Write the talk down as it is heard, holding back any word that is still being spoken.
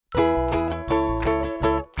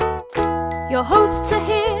Your hosts are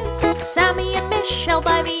here, Sammy and Michelle.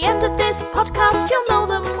 By the end of this podcast, you'll know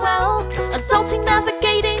them well. Adulting,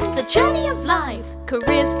 navigating the journey of life.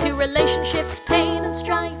 Careers to relationships, pain and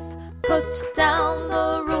strife. Put down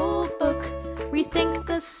the rule book, rethink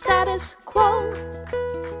the status quo.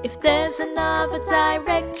 If there's another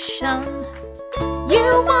direction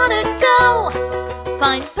you wanna go,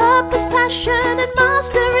 find purpose, passion and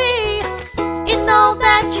mastery in all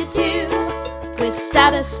that you do with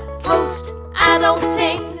Status Post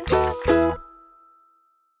Adulting.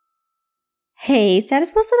 Hey,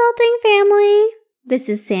 Status Post Adulting family! This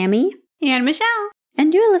is Sammy. And Michelle.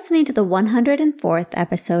 And you're listening to the 104th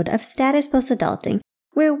episode of Status Post Adulting,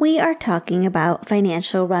 where we are talking about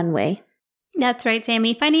financial runway. That's right,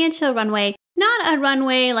 Sammy. Financial runway. Not a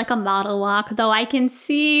runway like a model walk, though I can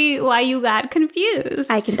see why you got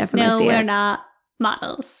confused. I can definitely see it. No, we're not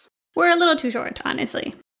models. We're a little too short,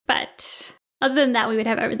 honestly. But other than that, we would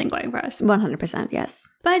have everything going for us. 100%, yes.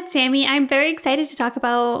 But Sammy, I'm very excited to talk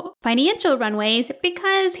about financial runways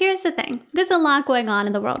because here's the thing. There's a lot going on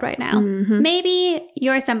in the world right now. Mm-hmm. Maybe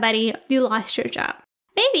you're somebody, you lost your job.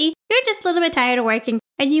 Maybe you're just a little bit tired of working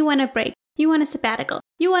and you want a break. You want a sabbatical.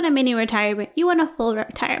 You want a mini retirement. You want a full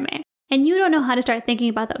retirement. And you don't know how to start thinking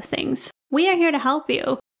about those things. We are here to help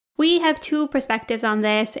you. We have two perspectives on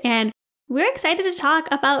this, and we're excited to talk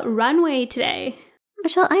about runway today.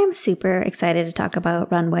 Michelle, I am super excited to talk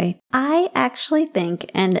about runway. I actually think,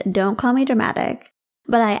 and don't call me dramatic,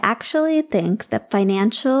 but I actually think that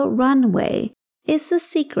financial runway is the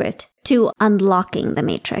secret to unlocking the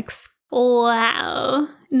matrix. Wow.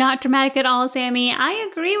 Not dramatic at all, Sammy. I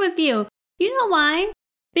agree with you. You know why?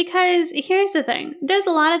 Because here's the thing. There's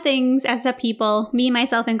a lot of things as a people, me,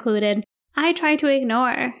 myself included, I try to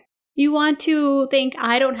ignore. You want to think,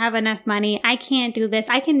 I don't have enough money. I can't do this.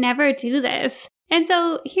 I can never do this. And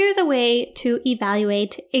so here's a way to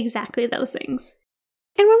evaluate exactly those things.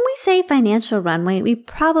 And when we say financial runway, we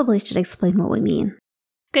probably should explain what we mean.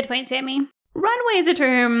 Good point, Sammy. Runway is a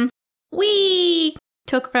term we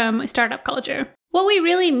took from startup culture. What we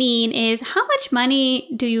really mean is how much money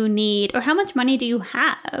do you need or how much money do you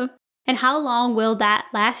have and how long will that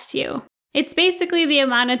last you? It's basically the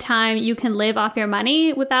amount of time you can live off your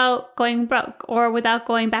money without going broke or without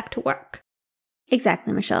going back to work.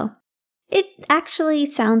 Exactly, Michelle. It actually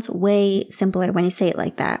sounds way simpler when you say it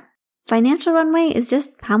like that. Financial runway is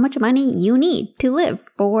just how much money you need to live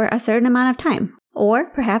for a certain amount of time, or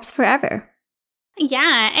perhaps forever.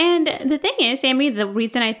 Yeah, and the thing is, Sammy, the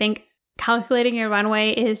reason I think calculating your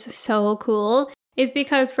runway is so cool is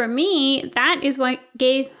because for me, that is what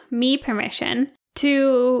gave me permission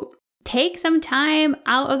to take some time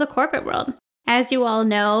out of the corporate world. As you all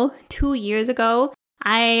know, 2 years ago,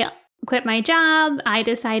 I quit my job. I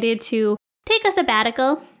decided to take a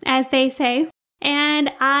sabbatical, as they say,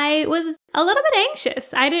 and I was a little bit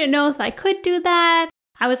anxious. I didn't know if I could do that.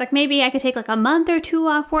 I was like, maybe I could take like a month or two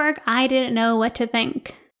off work. I didn't know what to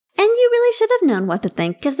think. And you really should have known what to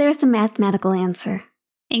think, because there's a mathematical answer.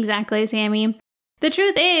 Exactly, Sammy. The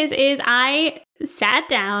truth is I sat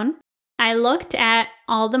down, I looked at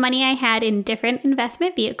all the money I had in different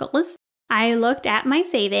investment vehicles, I looked at my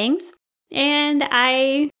savings, and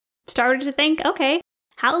I started to think, okay,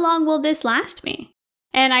 how long will this last me?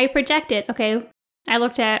 And I projected, okay,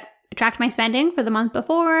 I tracked my spending for the month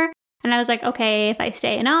before, and I was like, okay, if I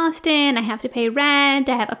stay in Austin, I have to pay rent,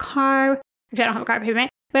 I have a car, actually I don't have a car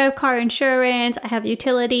payment, but I have car insurance, I have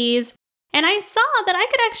utilities, and I saw that I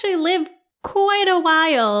could actually live quite a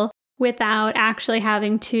while without actually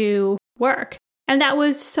having to work. And that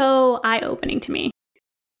was so eye-opening to me.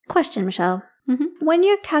 Question, Michelle. Mm-hmm. When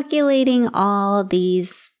you're calculating all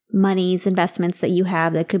these monies, investments that you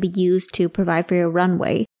have that could be used to provide for your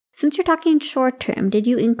runway, since you're talking short term, did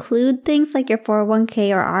you include things like your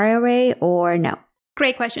 401k or IRA or no?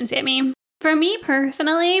 Great question, Sammy. For me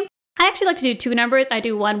personally, I actually like to do two numbers. I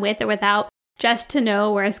do one with or without, just to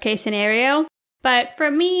know worst case scenario. But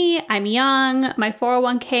for me, I'm young, my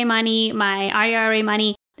 401k money, my IRA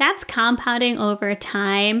money, that's compounding over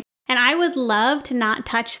time. And I would love to not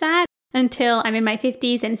touch that until I'm in my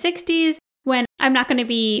 50s and 60s when I'm not going to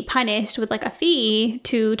be punished with like a fee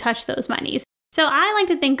to touch those monies. So I like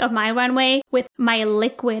to think of my runway with my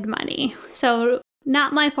liquid money. So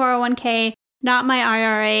not my 401k, not my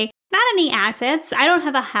IRA, not any assets. I don't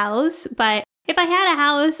have a house, but if I had a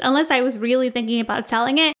house, unless I was really thinking about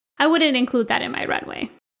selling it, I wouldn't include that in my runway.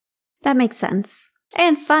 That makes sense.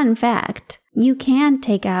 And fun fact, you can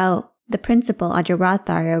take out the principal on your Roth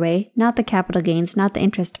IRA, not the capital gains, not the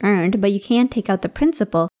interest earned, but you can take out the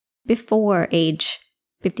principal before age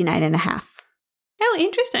 59 and a half. Oh,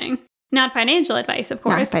 interesting. Not financial advice, of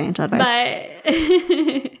course. Not financial advice.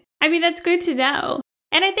 But I mean, that's good to know.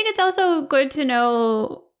 And I think it's also good to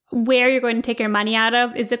know where you're going to take your money out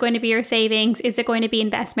of. Is it going to be your savings? Is it going to be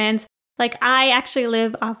investments? Like, I actually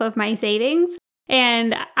live off of my savings,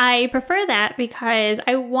 and I prefer that because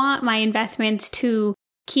I want my investments to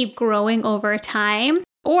keep growing over time.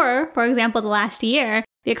 Or, for example, the last year,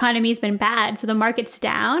 the economy's been bad, so the market's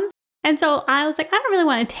down. And so I was like, I don't really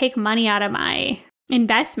want to take money out of my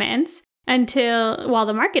investments while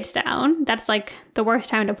the market's down. That's like the worst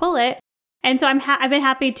time to pull it. And so I've been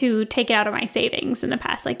happy to take it out of my savings in the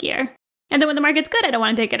past year. And then when the market's good, I don't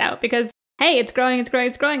want to take it out because, hey, it's growing.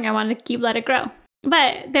 I want to let it grow.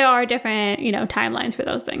 But there are different, timelines for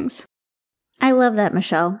those things. I love that,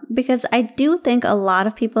 Michelle, because I do think a lot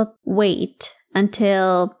of people wait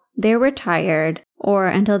until they're retired or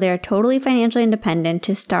until they're totally financially independent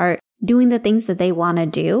to start doing the things that they want to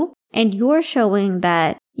do. And you're showing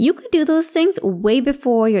that you could do those things way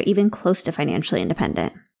before you're even close to financially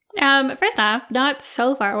independent. First off, not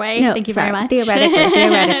so far away. No, Thank you very much.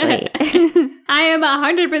 Theoretically. I am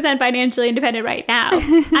 100% financially independent right now.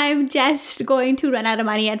 I'm just going to run out of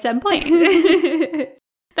money at some point.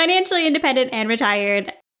 Financially independent and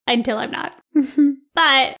retired until I'm not.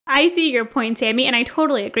 But I see your point, Sammy, and I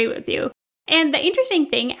totally agree with you. And the interesting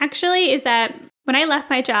thing, actually, is that when I left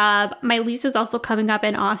my job, my lease was also coming up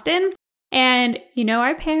in Austin. And,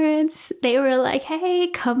 our parents, they were like, hey,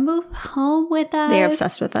 come move home with us. They're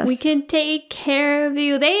obsessed with us. We can take care of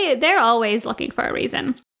you. They're always looking for a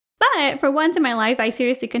reason. But for once in my life, I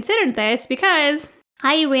seriously considered this because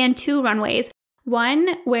I ran 2 runways.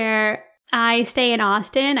 One where I stay in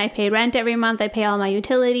Austin. I pay rent every month. I pay all my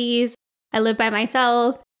utilities. I live by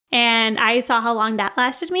myself. And I saw how long that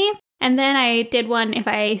lasted me. And then I did one if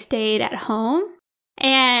I stayed at home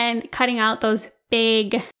and cutting out those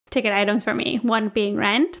big ticket items for me, one being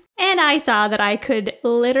rent. And I saw that I could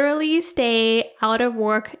literally stay out of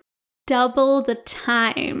work double the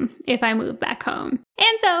time if I moved back home.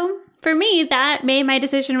 And so for me, that made my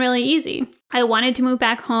decision really easy. I wanted to move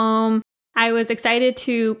back home. I was excited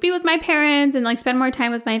to be with my parents and spend more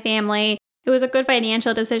time with my family. It was a good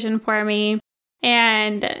financial decision for me.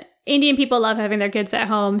 And Indian people love having their kids at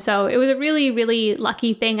home. So it was a really, really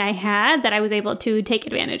lucky thing I had that I was able to take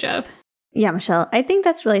advantage of. Yeah, Michelle, I think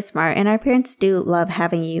that's really smart. And our parents do love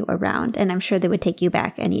having you around. And I'm sure they would take you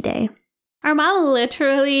back any day. Our mom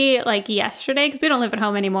literally, yesterday, because we don't live at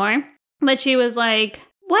home anymore, but she was like,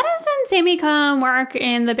 why doesn't Sammy come work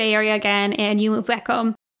in the Bay Area again and you move back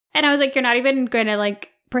home? And I was like, you're not even going to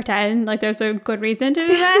pretend there's a good reason to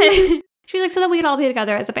do that? She's like, so that we could all be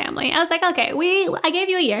together as a family. I was like, okay, I gave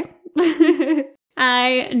you a year.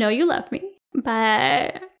 I know you love me,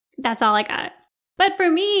 but that's all I got. But for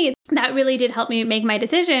me, that really did help me make my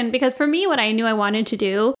decision because for me, what I knew I wanted to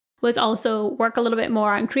do was also work a little bit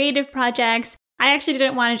more on creative projects. I actually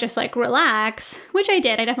didn't want to just relax, which I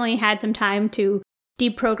did. I definitely had some time to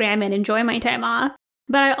deprogram and enjoy my time off.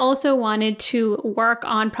 But I also wanted to work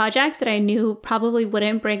on projects that I knew probably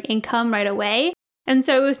wouldn't bring income right away. And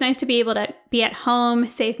so it was nice to be able to be at home,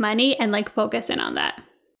 save money, and focus in on that.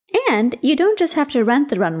 And you don't just have to rent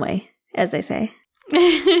the runway, as they say.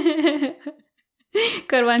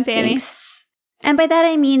 Good one, Sammy. Thanks. And by that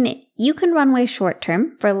I mean you can runway short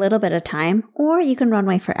term for a little bit of time, or you can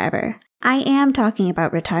runway forever. I am talking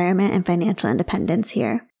about retirement and financial independence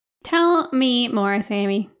here. Tell me more,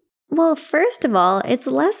 Sammy. Well, first of all, it's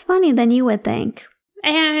less money than you would think.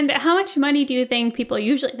 And how much money do you think people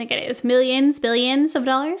usually think it is? Millions, billions of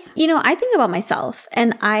dollars? I think about myself,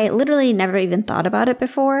 and I literally never even thought about it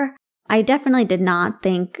before. I definitely did not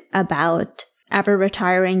think about ever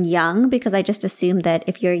retiring young because I just assumed that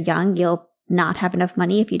if you're young, you'll not have enough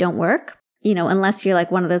money if you don't work. Unless you're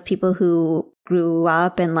one of those people who grew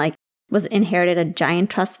up and was inherited a giant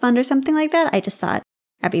trust fund or something like that. I just thought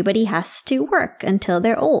everybody has to work until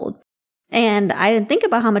they're old. And I didn't think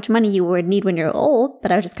about how much money you would need when you're old,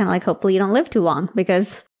 but I was just kind of hopefully you don't live too long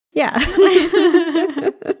because, yeah.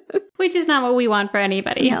 Which is not what we want for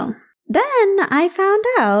anybody. No. Then I found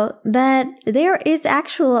out that there is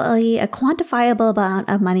actually a quantifiable amount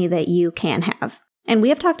of money that you can have. And we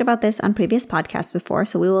have talked about this on previous podcasts before,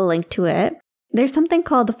 so we will link to it. There's something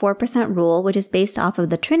called the 4% rule, which is based off of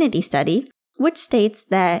the Trinity study, which states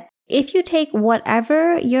that if you take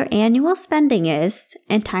whatever your annual spending is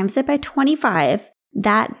and times it by 25,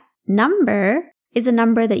 that number is a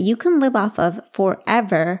number that you can live off of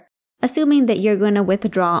forever, assuming that you're going to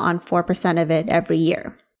withdraw on 4% of it every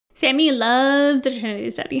year. Sammy loved the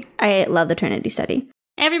Trinity study. I love the Trinity study.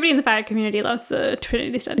 Everybody in the FIRE community loves the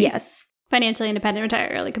Trinity study. Yes. Financially independent, retire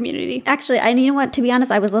early community. Actually, you know what? To be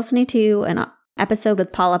honest, I was listening to an episode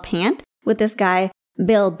with Paula Pant with this guy,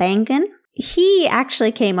 Bill Bangan. he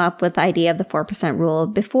actually came up with the idea of the 4% rule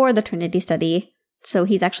before the Trinity study. So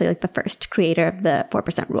he's actually like the first creator of the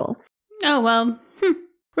 4% rule. Oh, well,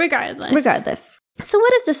 regardless. So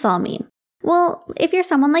what does this all mean? Well, if you're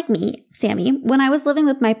someone like me, Sammy, when I was living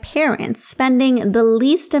with my parents, spending the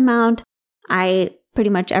least amount I pretty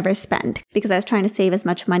much ever spend because I was trying to save as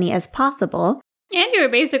much money as possible. And you were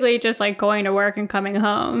basically just like going to work and coming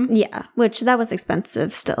home. Yeah, which that was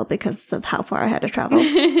expensive still because of how far I had to travel.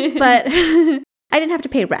 But I didn't have to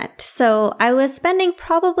pay rent. So I was spending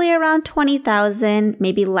probably around $20,000,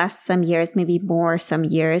 maybe less some years, maybe more some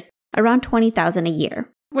years, around $20,000 a year.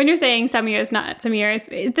 When you're saying some years, not some years,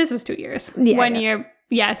 this was 2 years. Yeah, 1 year,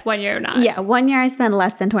 yes, 1 year not. Yeah, 1 year I spent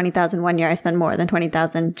less than $20,000. 1 year I spent more than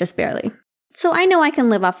 $20,000, just barely. So I know I can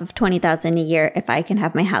live off of $20,000 a year if I can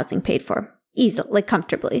have my housing paid for easily, like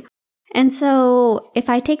comfortably. And so if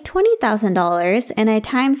I take $20,000 and I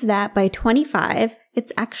times that by 25,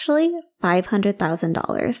 it's actually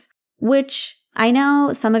 $500,000, which I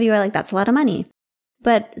know some of you are like, that's a lot of money.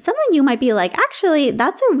 But some of you might be like, actually,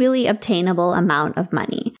 that's a really obtainable amount of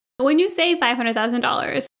money. When you say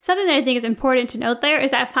 $500,000, something that I think is important to note there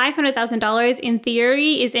is that $500,000 in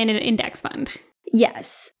theory is in an index fund.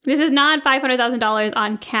 Yes. This is not $500,000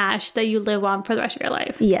 on cash that you live on for the rest of your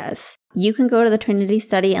life. Yes. You can go to the Trinity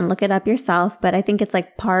study and look it up yourself, but I think it's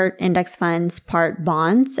like part index funds, part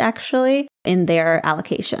bonds, actually, in their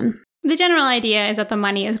allocation. The general idea is that the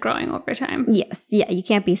money is growing over time. Yes. Yeah, you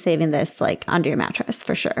can't be saving this like under your mattress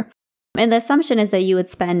for sure. And the assumption is that you would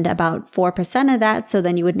spend about 4% of that, so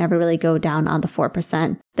then you would never really go down on the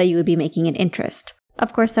 4% that you would be making in interest.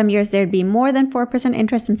 Of course, some years there'd be more than 4%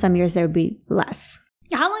 interest, and some years there would be less.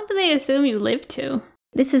 How long do they assume you live to?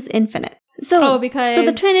 This is infinite. So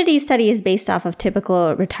the Trinity study is based off of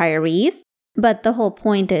typical retirees, but the whole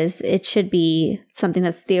point is it should be something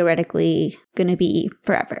that's theoretically going to be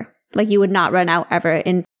forever. Like you would not run out ever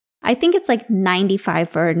in, I think it's like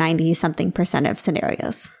 95 or 90-something% of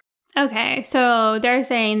scenarios. Okay, so they're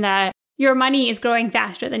saying that your money is growing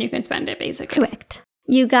faster than you can spend it, basically. Correct.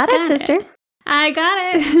 You got it, sister. I got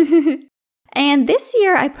it. And this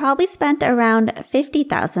year, I probably spent around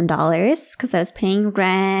 $50,000 because I was paying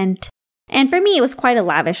rent. And for me, it was quite a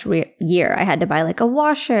lavish year. I had to buy like a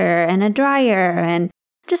washer and a dryer and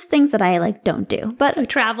just things that I like don't do. But we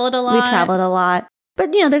traveled a lot.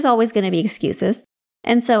 But, there's always going to be excuses.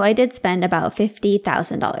 And so I did spend about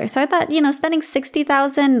 $50,000. So I thought, spending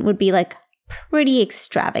 $60,000 would be like pretty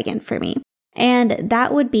extravagant for me. And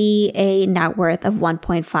that would be a net worth of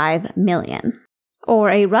 $1.5 million. Or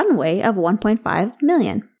a runway of $1.5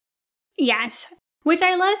 million. Yes. Which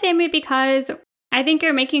I love, Sammy, because I think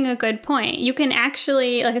you're making a good point. You can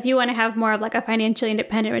actually, like if you want to have more of like a financially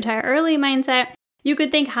independent retire early mindset, you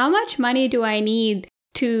could think, how much money do I need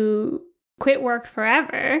to quit work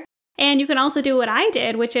forever? And you can also do what I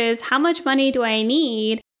did, which is how much money do I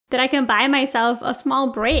need that I can buy myself a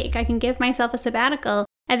small break? I can give myself a sabbatical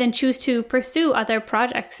and then choose to pursue other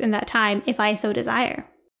projects in that time if I so desire.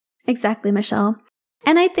 Exactly, Michelle.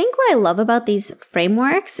 And I think what I love about these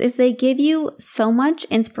frameworks is they give you so much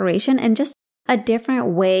inspiration and just a different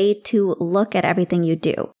way to look at everything you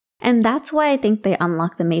do. And that's why I think they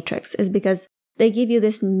unlock the matrix, is because they give you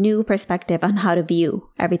this new perspective on how to view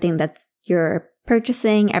everything that you're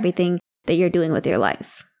purchasing, everything that you're doing with your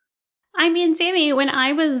life. I mean, Sammy, when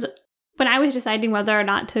I was deciding whether or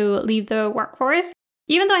not to leave the workforce,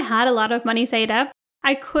 even though I had a lot of money saved up,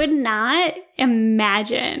 I could not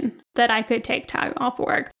imagine that I could take time off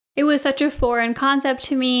work. It was such a foreign concept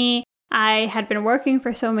to me. I had been working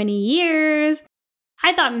for so many years.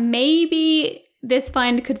 I thought maybe this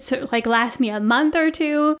fund could last me a month or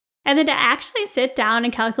two. And then to actually sit down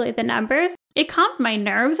and calculate the numbers, it calmed my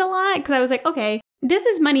nerves a lot because I was like, okay, this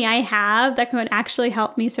is money I have that can actually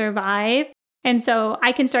help me survive. And so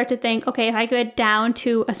I can start to think, okay, if I get down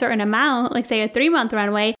to a certain amount, like say a 3-month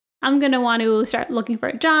runway, I'm going to want to start looking for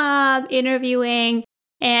a job, interviewing.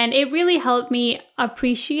 And it really helped me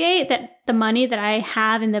appreciate that the money that I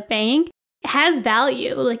have in the bank has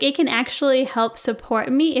value. Like it can actually help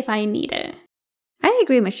support me if I need it. I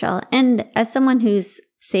agree, Michelle. And as someone who's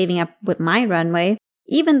saving up with my runway,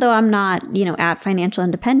 even though I'm not, at financial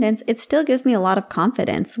independence, it still gives me a lot of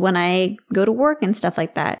confidence when I go to work and stuff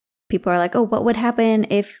like that. People are like, oh, what would happen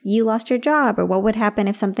if you lost your job? Or what would happen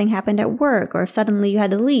if something happened at work? Or if suddenly you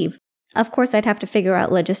had to leave? Of course, I'd have to figure out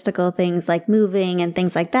logistical things like moving and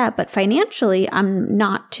things like that. But financially, I'm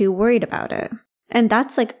not too worried about it. And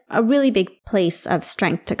that's like a really big place of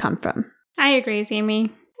strength to come from. I agree,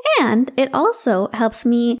 Sammy. And it also helps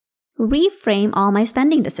me reframe all my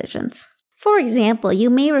spending decisions. For example, you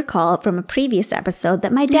may recall from a previous episode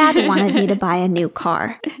that my dad wanted me to buy a new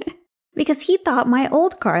car. because he thought my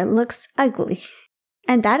old car looks ugly.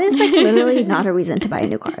 And that is like literally not a reason to buy a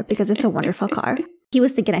new car because it's a wonderful car. He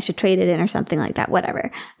was thinking I should trade it in or something like that,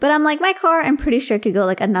 whatever. But I'm like, my car, I'm pretty sure could go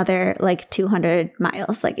like another like 200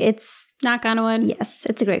 miles. Like it's... Knock on wood. Yes,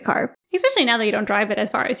 it's a great car. Especially now that you don't drive it as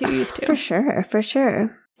far as you used to. For sure, for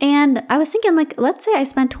sure. And I was thinking like, let's say I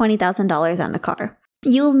spent $20,000 on a car.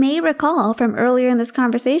 You may recall from earlier in this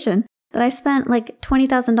conversation that I spent like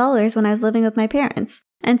 $20,000 when I was living with my parents.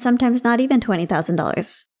 And sometimes not even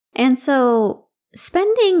 $20,000. And so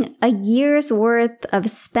spending a year's worth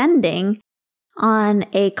of spending on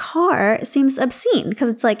a car seems obscene because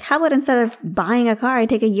it's like, how about instead of buying a car, I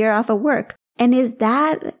take a year off of work? And is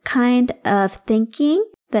that kind of thinking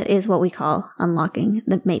that is what we call unlocking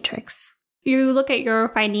the matrix? You look at your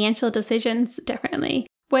financial decisions differently.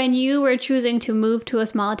 When you were choosing to move to a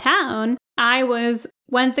small town, I was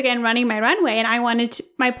once again running my runway and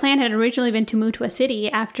my plan had originally been to move to a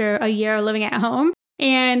city after a year of living at home.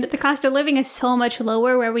 And the cost of living is so much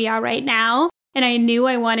lower where we are right now. And I knew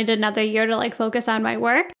I wanted another year to like focus on my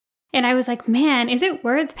work. And I was like, man, is it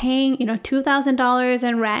worth paying, $2,000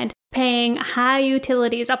 in rent, paying high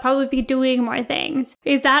utilities? I'll probably be doing more things.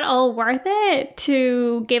 Is that all worth it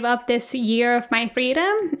to give up this year of my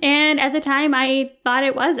freedom? And at the time, I thought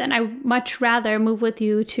it wasn't. I would much rather move with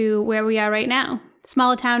you to where we are right now.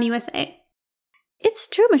 Small town USA. It's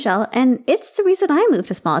true, Michelle. And it's the reason I moved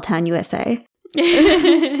to small town USA.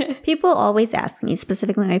 People always ask me,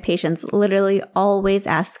 specifically my patients, literally always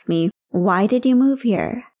ask me, why did you move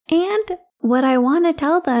here? And what I want to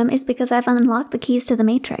tell them is because I've unlocked the keys to the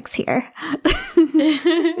matrix here. Which,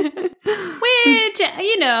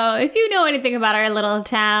 if you know anything about our little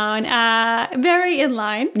town, very in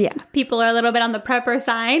line. Yeah. People are a little bit on the prepper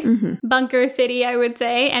side. Mm-hmm. Bunker city, I would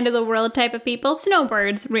say. End of the world type of people.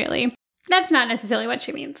 Snowbirds, really. That's not necessarily what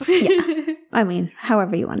she means. Yeah. I mean,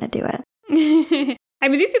 however you want to do it. I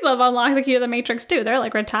mean, these people have unlocked the key to the matrix too. They're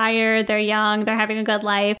like retired, they're young, they're having a good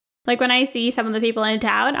life. Like when I see some of the people in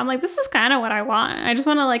town, I'm like, this is kind of what I want. I just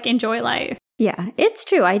want to like enjoy life. Yeah, it's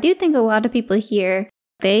true. I do think a lot of people here,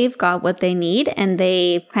 they've got what they need and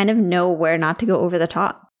they kind of know where not to go over the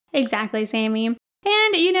top. Exactly, Sammy.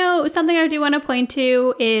 And, something I do want to point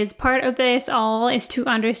to is part of this all is to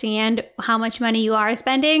understand how much money you are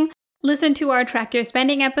spending. Listen to our Track Your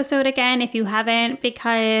Spending episode again if you haven't,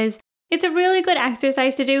 because it's a really good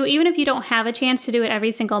exercise to do, even if you don't have a chance to do it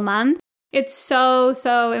every single month. It's so,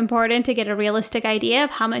 so important to get a realistic idea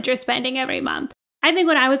of how much you're spending every month. I think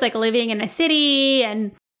when I was like living in a city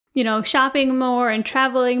and, shopping more and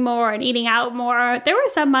traveling more and eating out more, there were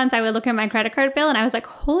some months I would look at my credit card bill and I was like,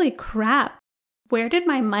 holy crap, where did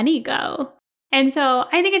my money go? And so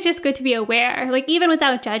I think it's just good to be aware, like even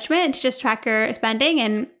without judgment, to just track your spending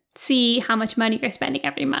and see how much money you're spending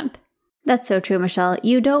every month. That's so true, Michelle.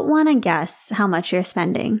 You don't want to guess how much you're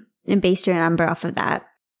spending and base your number off of that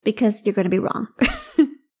because you're going to be wrong.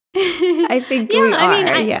 I think we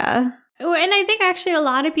are, yeah. And I think actually a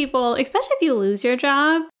lot of people, especially if you lose your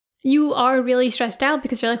job, you are really stressed out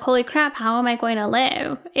because you're like, holy crap, how am I going to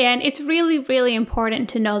live? And it's really, really important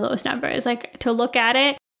to know those numbers, like to look at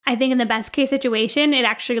it. I think in the best case situation, it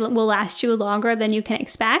actually will last you longer than you can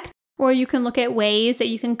expect. Or you can look at ways that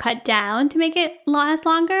you can cut down to make it last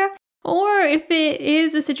longer. Or if it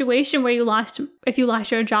is a situation where you lost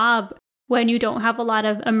your job when you don't have a lot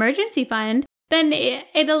of emergency fund, then it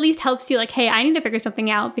at least helps you like, hey, I need to figure something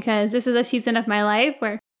out because this is a season of my life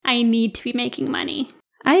where I need to be making money.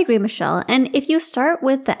 I agree, Michelle. And if you start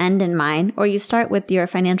with the end in mind, or you start with your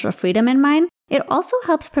financial freedom in mind, it also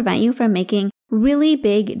helps prevent you from making really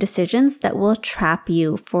big decisions that will trap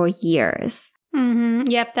you for years. Mm-hmm.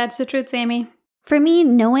 Yep, that's the truth, Sammy. For me,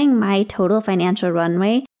 knowing my total financial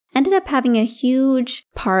runway ended up having a huge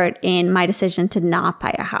part in my decision to not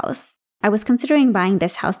buy a house. I was considering buying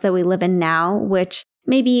this house that we live in now, which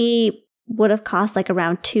maybe would have cost like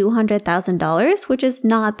around $200,000, which is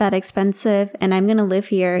not that expensive. And I'm going to live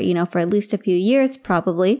here, for at least a few years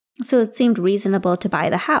probably. So it seemed reasonable to buy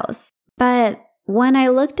the house. But when I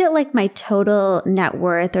looked at like my total net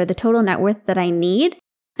worth or the total net worth that I need,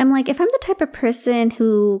 I'm like, if I'm the type of person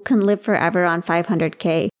who can live forever on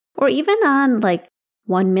 $500K or even on like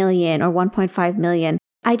 1 million or 1.5 million,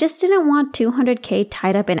 I just didn't want $200K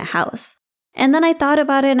tied up in a house. And then I thought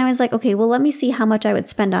about it and I was like, okay, well, let me see how much I would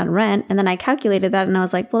spend on rent. And then I calculated that and I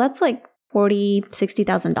was like, well, that's like $40,000,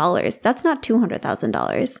 $60,000. That's not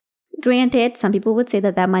 $200,000. Granted, some people would say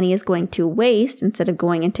that that money is going to waste instead of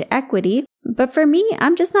going into equity. But for me,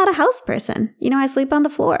 I'm just not a house person. I sleep on the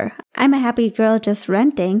floor. I'm a happy girl just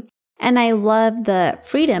renting. And I love the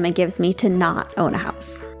freedom it gives me to not own a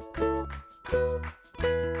house.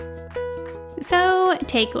 So,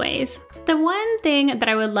 takeaways. The one thing that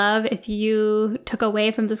I would love if you took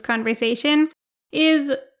away from this conversation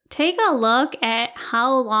is take a look at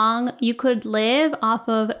how long you could live off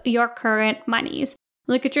of your current monies.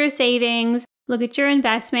 Look at your savings, look at your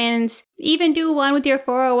investments, even do one with your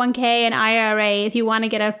 401k and IRA if you want to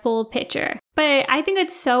get a full picture. But I think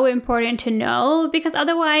it's so important to know because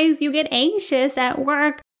otherwise you get anxious at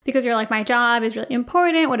work because you're like, my job is really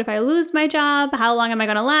important. What if I lose my job? How long am I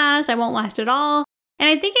going to last? I won't last at all. And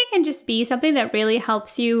I think it can just be something that really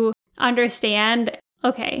helps you understand,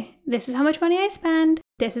 okay, this is how much money I spend.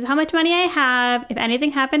 This is how much money I have. If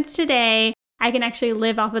anything happens today, I can actually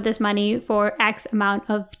live off of this money for X amount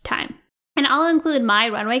of time. And I'll include my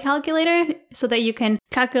runway calculator so that you can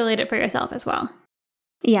calculate it for yourself as well.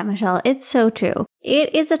 Yeah, Michelle, it's so true.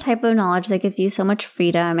 It is a type of knowledge that gives you so much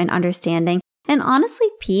freedom and understanding. And honestly,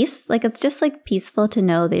 peace. Like, it's just like peaceful to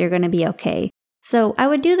know that you're going to be okay. So I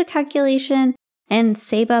would do the calculation and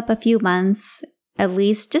save up a few months at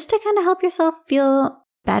least just to kind of help yourself feel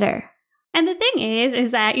better. And the thing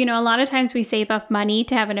is that, a lot of times we save up money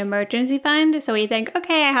to have an emergency fund. So we think,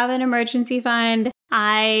 okay, I have an emergency fund.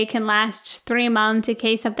 I can last 3 months in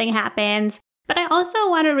case something happens. But I also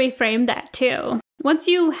want to reframe that too. Once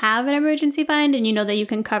you have an emergency fund and you know that you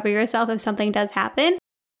can cover yourself if something does happen,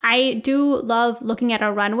 I do love looking at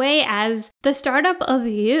a runway as the startup of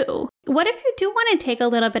you. What if you do want to take a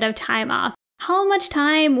little bit of time off? How much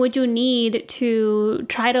time would you need to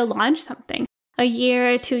try to launch something? A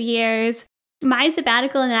year, 2 years? My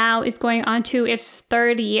sabbatical now is going on to its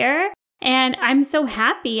 3rd year, and I'm so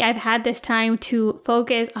happy I've had this time to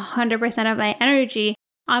focus 100% of my energy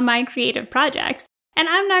on my creative projects. And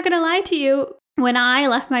I'm not going to lie to you, when I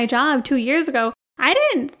left my job 2 years ago, I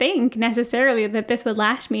didn't think necessarily that this would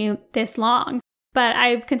last me this long, but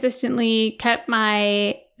I've consistently kept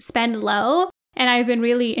my spend low. And I've been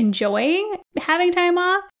really enjoying having time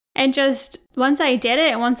off. And just once I did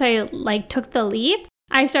it, once I took the leap,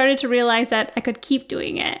 I started to realize that I could keep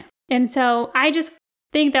doing it. And so I just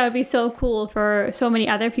think that would be so cool for so many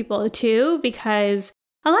other people too, because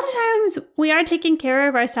a lot of times we are taking care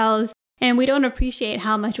of ourselves and we don't appreciate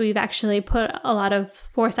how much we've actually put a lot of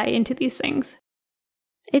foresight into these things.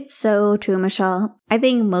 It's so true, Michelle. I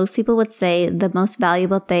think most people would say the most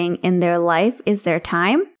valuable thing in their life is their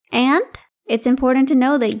time. And it's important to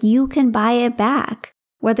know that you can buy it back.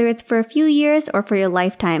 Whether it's for a few years or for your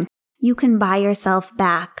lifetime, you can buy yourself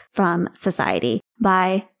back from society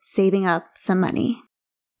by saving up some money.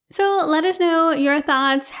 So let us know your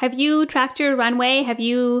thoughts. Have you tracked your runway? Have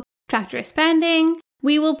you tracked your spending?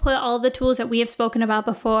 We will put all the tools that we have spoken about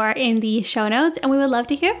before in the show notes, and we would love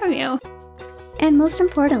to hear from you. And most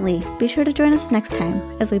importantly, be sure to join us next time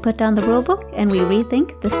as we put down the rulebook and we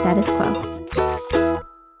rethink the status quo.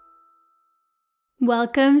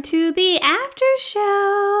 Welcome to the after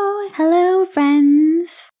show. Hello,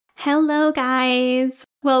 friends. Hello, guys.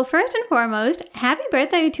 Well, first and foremost, happy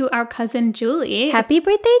birthday to our cousin Julie. Happy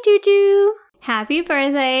birthday, Juju. Happy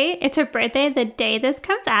birthday. It's her birthday the day this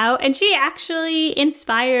comes out, and she actually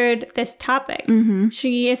inspired this topic. Mm-hmm.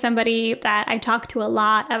 She is somebody that I talk to a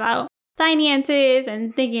lot about finances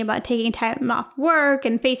and thinking about taking time off work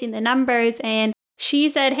and facing the numbers, and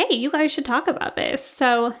she said, hey, you guys should talk about this.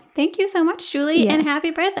 So thank you so much, Julie, and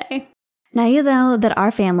happy birthday. Now you know that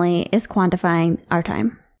our family is quantifying our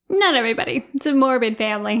time. Not everybody. It's a morbid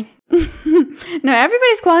family. No,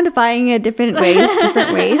 everybody's quantifying it different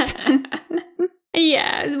ways.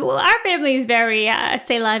 Yeah. Well, our family is very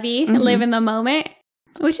c'est la vie, live in the moment,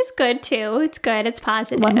 which is good too. It's good. It's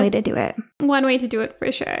positive. One way to do it. One way to do it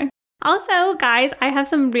for sure. Also, guys, I have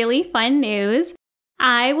some really fun news.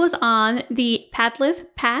 I was on the Pathless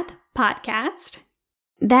Path podcast.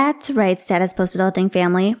 That's right, Status Post Adulting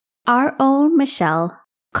family. Our own Michelle,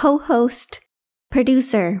 co-host,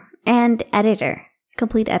 producer, and editor,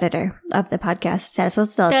 complete editor of the podcast, Status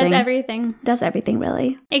Post Adulting. Does everything. Does everything,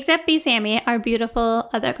 really. Except B. Sammy, our beautiful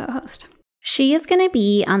other co-host. She is going to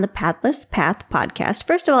be on the Pathless Path podcast.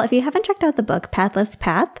 First of all, if you haven't checked out the book, Pathless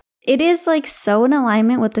Path, it is so in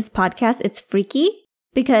alignment with this podcast. It's freaky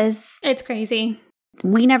because it's crazy.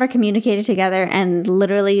 We never communicated together, and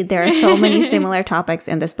literally there are so many similar topics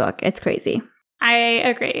in this book. It's crazy. I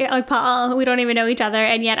agree. Like Paul, we don't even know each other,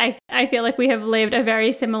 and yet I feel like we have lived a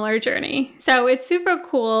very similar journey. So it's super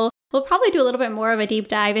cool. We'll probably do a little bit more of a deep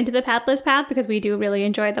dive into the Pathless Path because we do really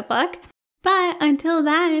enjoy the book. But until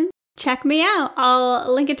then, check me out.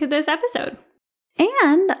 I'll link it to this episode.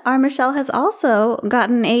 And our Michelle has also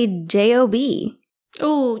gotten a job.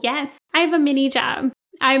 Oh, yes. I have a mini job.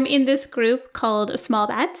 I'm in this group called Small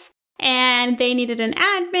Bets, and they needed an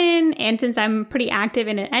admin. And since I'm pretty active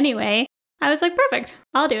in it anyway, I was like, perfect,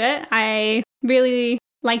 I'll do it. I really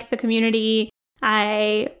liked the community.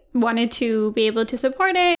 I wanted to be able to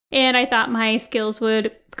support it, and I thought my skills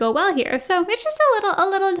would go well here. So it's just a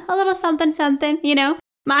little something, you know?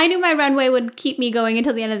 I knew my runway would keep me going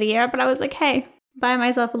until the end of the year, but I was like, hey, buy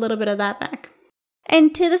myself a little bit of that back.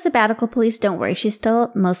 And to the sabbatical police, don't worry. She's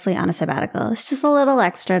still mostly on a sabbatical. It's just a little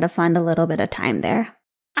extra to fund a little bit of time there.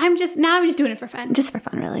 I'm just doing it for fun. Just for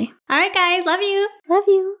fun, really. All right, guys. Love you. Love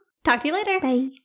you. Talk to you later. Bye.